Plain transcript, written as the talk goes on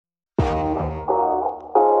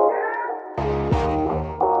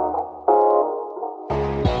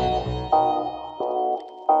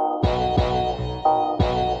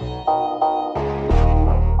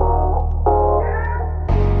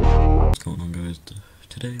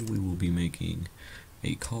Today we will be making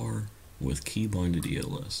a car with key binded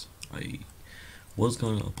ELS. I was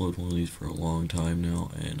going to upload one of these for a long time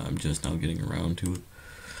now, and I'm just now getting around to it.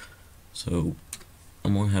 So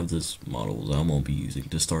I'm going to have this model that I'm going to be using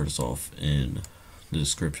to start us off in the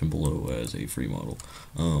description below as a free model.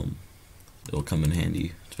 It'll come in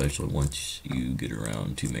handy, especially once you get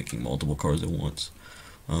around to making multiple cars at once.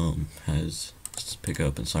 Has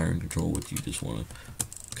pickup and siren control, which you just want to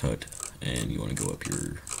cut, and you want to go up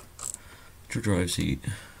your drive seat,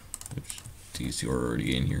 which these are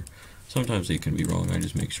already in here. Sometimes they can be wrong. I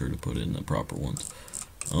just make sure to put in the proper ones.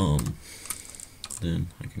 Then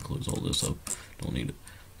I can close all this up. Don't need it.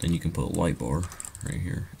 Then you can put a light bar right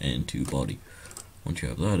here and two body. Once you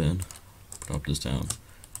have that in, drop this down.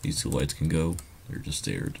 These two lights can go. They're just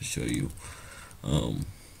there to show you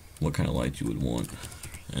what kind of lights you would want.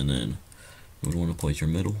 And then you would want to place your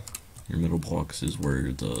middle. Your middle blocks is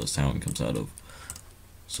where the sound comes out of.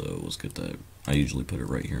 So let's get that. I usually put it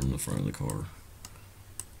right here in the front of the car,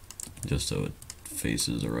 just so it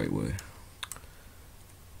faces the right way.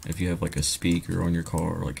 If you have like a speaker on your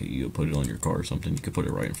car, like you put it on your car or something, you could put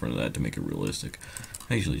it right in front of that to make it realistic.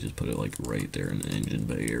 I usually just put it like right there in the engine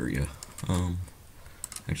bay area.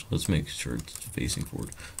 Actually, let's make sure it's facing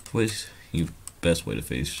forward. The best way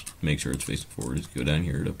to make sure it's facing forward is go down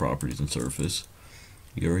here to properties and surface.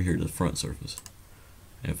 You go right here to the front surface.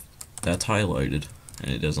 If that's highlighted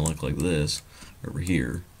and it doesn't look like this over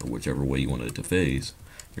here, or whichever way you want it to face,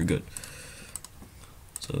 you're good.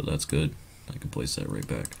 So that's good. I can place that right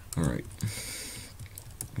back. Alright.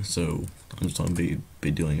 So I'm just going to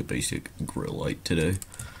be doing a basic grill light today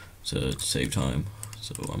to save time.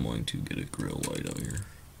 So I'm going to get a grill light out here.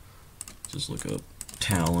 Just look up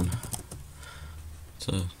Talon. It's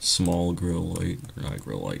a small grill light, or not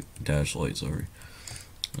grill light, dash light, sorry.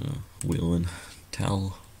 Wheeling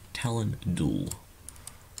Talon Dual.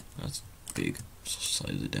 That's big.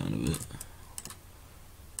 Size it down a bit.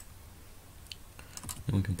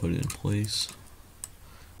 Then we can put it in place.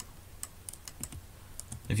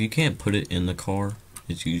 If you can't put it in the car,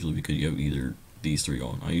 it's usually because you have either these three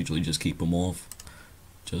on. I usually just keep them off,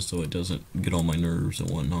 just so it doesn't get on my nerves and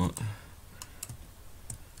whatnot.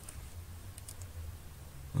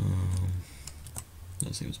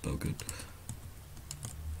 That seems about good.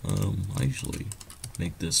 I usually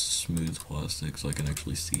make this smooth plastic so I can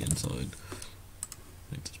actually see inside.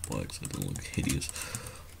 Make this black so it doesn't look hideous.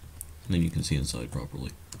 And then you can see inside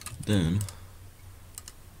properly. Then,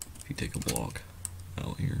 if you take a block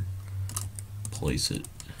out here, place it.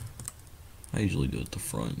 I usually do it at the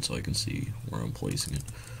front so I can see where I'm placing it.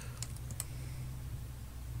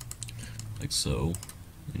 Like so.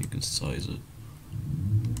 And you can size it.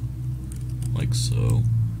 Like so.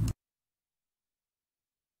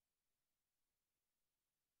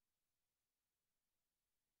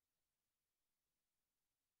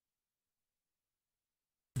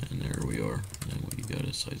 And there we are. And we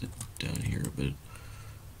gotta size it down here a bit.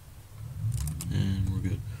 And we're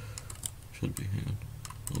good. Should be. Hang on.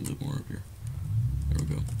 A little bit more up here. There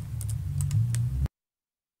we go.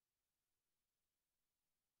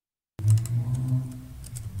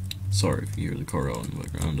 Sorry if you hear the car out in the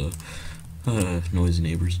background. Noisy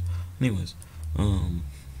neighbors. Anyways, then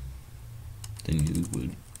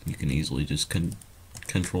you can easily just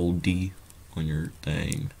control D on your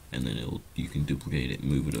thing, and then you can duplicate it and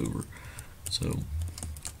move it over. So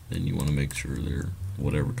then you want to make sure they're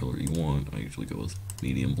whatever color you want. I usually go with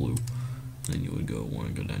medium blue. Then you would want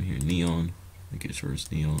to go down here neon, make sure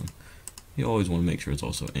it's neon. You always want to make sure it's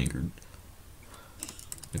also anchored.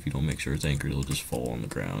 If you don't make sure it's anchored, it'll just fall on the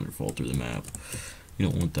ground or fall through the map. You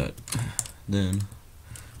don't want that. Then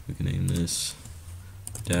we can name this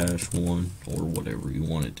 -1 or whatever you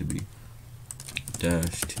want it to be.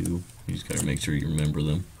 -2. You just gotta make sure you remember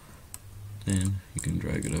them. Then you can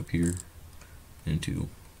drag it up here into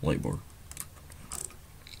light bar.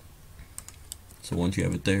 So once you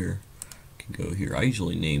have it there, you can go here. I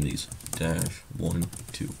usually name these -1,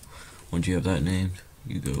 2. Once you have that named,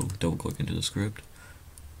 you go double click into the script.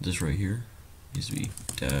 This right here needs to be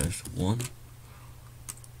 -1.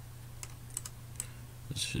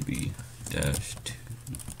 This should be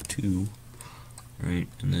 -2, right?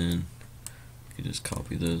 And then you can just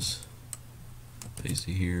copy this, paste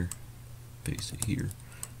it here, paste it here.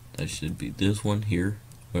 That should be this one here,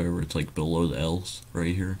 wherever it's like below the L's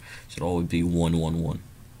right here. Should always be 111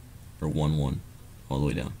 or 11 all the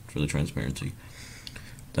way down for the transparency.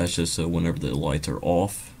 That's just so whenever the lights are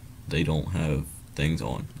off, they don't have things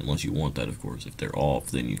on, unless you want that, of course. If they're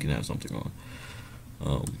off, then you can have something on.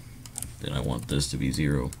 Then I want this to be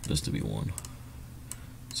 0, this to be 1.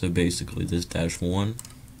 So basically this -1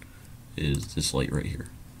 is this light right here.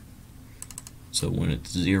 So when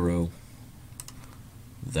it's 0,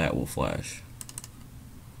 that will flash.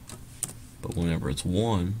 But whenever it's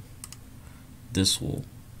 1, this will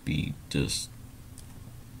be just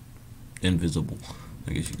invisible,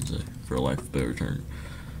 I guess you could say, for lack of a better term.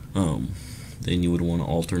 Then you would want to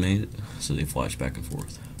alternate it so they flash back and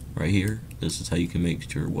forth. Right here, this is how you can make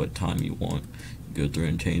sure what time you want. You go through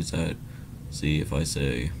and change that. See, if I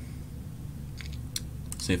say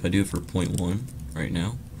if I do it for 0.1 right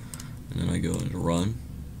now, and then I go into run,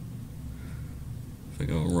 if I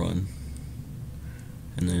go and run,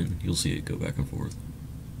 and then you'll see it go back and forth.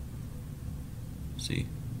 See?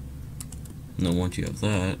 And then once you have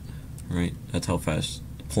that, right, that's how fast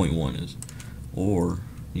 0.1 is. Or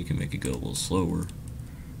you can make it go a little slower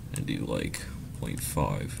and do like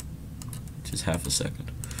 0.5, which is half a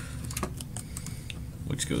second,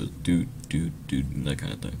 which goes do, that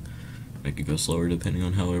kind of thing. Make it go slower depending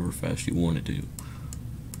on however fast you want it to.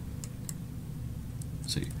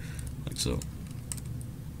 See, like so.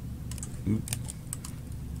 Oop.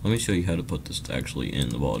 Let me show you how to put this actually in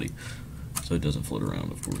the body so it doesn't float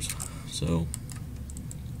around, of course. So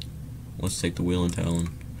let's take the wheel and talon.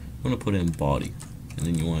 I'm going to put in body, and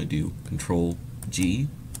then you want to do Control G,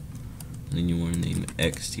 and then you want to name it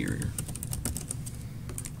exterior.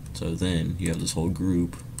 So then you have this whole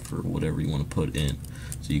group for whatever you want to put in.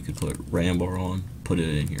 So you could put ram bar on, put it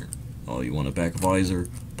in here. Oh, you want a back visor,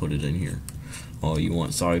 put it in here. Oh, you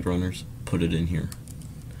want side runners, put it in here.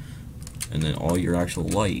 And then all your actual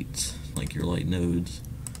lights, like your light nodes,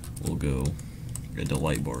 will go into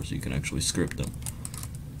light bars, so you can actually script them.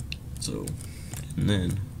 So, and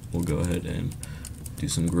then we'll go ahead and do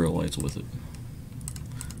some grill lights with it.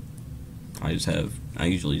 I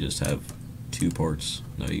usually just have 2 parts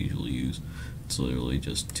that I usually use. It's literally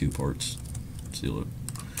just 2 parts. See, look,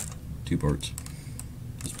 2 parts,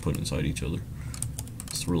 just put inside each other.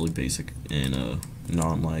 It's really basic and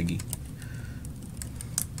non-laggy.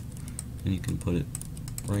 And you can put it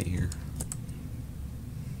right here.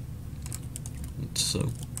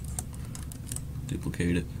 So,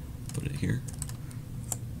 duplicate it, put it here.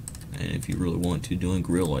 And if you really want to, doing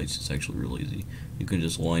grill lights is actually real easy. You can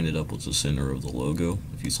just line it up with the center of the logo.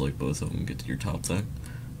 If you select both of them, get to your top thing.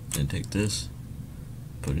 Then take this,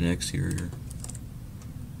 put an exterior.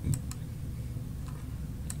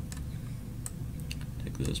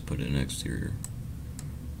 Take this, put an exterior.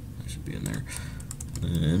 That should be in there.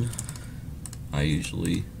 And I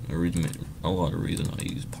usually, a lot of reason I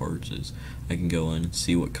use parts is I can go in and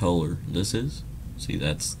see what color this is. See,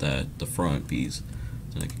 that's the front piece.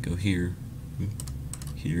 Then I can go here,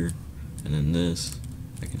 here, and then this,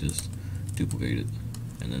 I can just duplicate it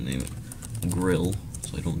and then name it grill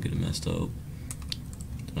so I don't get it messed up.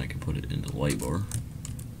 Then I can put it into light bar,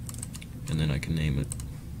 and then I can name it.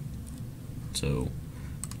 So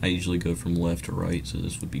I usually go from left to right, so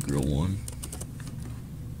this would be grill 1.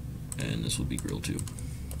 And this would be grill 2.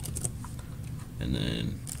 And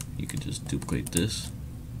then you could just duplicate this.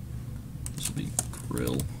 This would be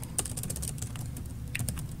grill.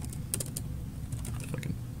 If I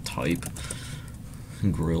can type,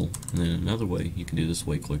 grill. And then another way you can do this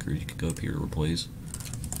way clicker, you can go up here, replace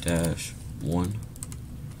 -1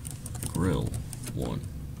 grill 1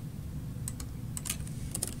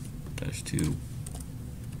 -2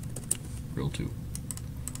 grill 2.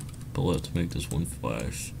 But let's make this one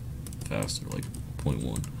flash faster, like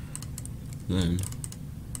 0.1. Then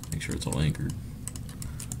make sure it's all anchored.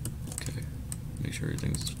 Okay, make sure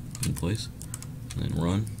everything's in place, and then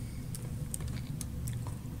run.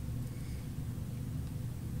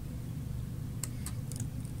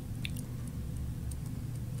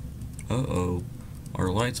 Uh-oh, our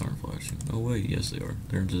lights aren't flashing. No way, yes they are.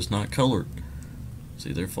 They're just not colored.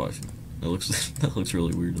 See, they're flashing. That looks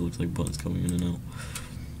really weird. It looks like buttons coming in and out.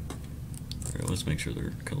 Alright, let's make sure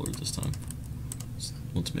they're colored this time.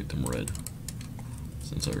 Let's make them red,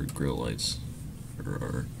 since our grill lights, or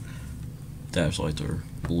our dash lights, are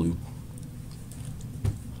blue.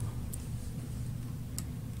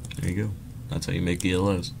 There you go. That's how you make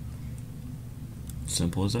ELS.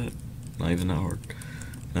 Simple as that. Not even that hard.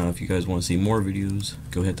 Now, if you guys want to see more videos,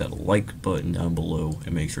 go hit that like button down below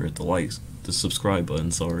and make sure to hit the subscribe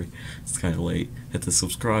button. Sorry, it's kind of late. Hit the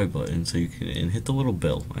subscribe button so you can, and hit the little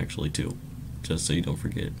bell actually too, just so you don't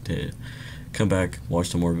forget to come back, watch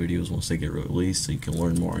some more videos once they get released, so you can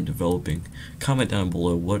learn more on developing. Comment down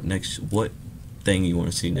below what thing you want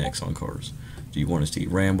to see next on cars. Do you want to see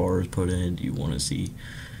ram bars put in? Do you want to see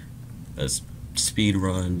a speed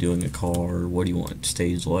run doing a car? What do you want?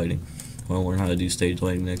 Stage lighting? Want to learn how to do stage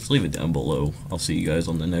lighting next? Leave it down below. I'll see you guys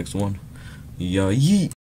on the next one. Yeah,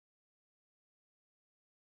 yeet!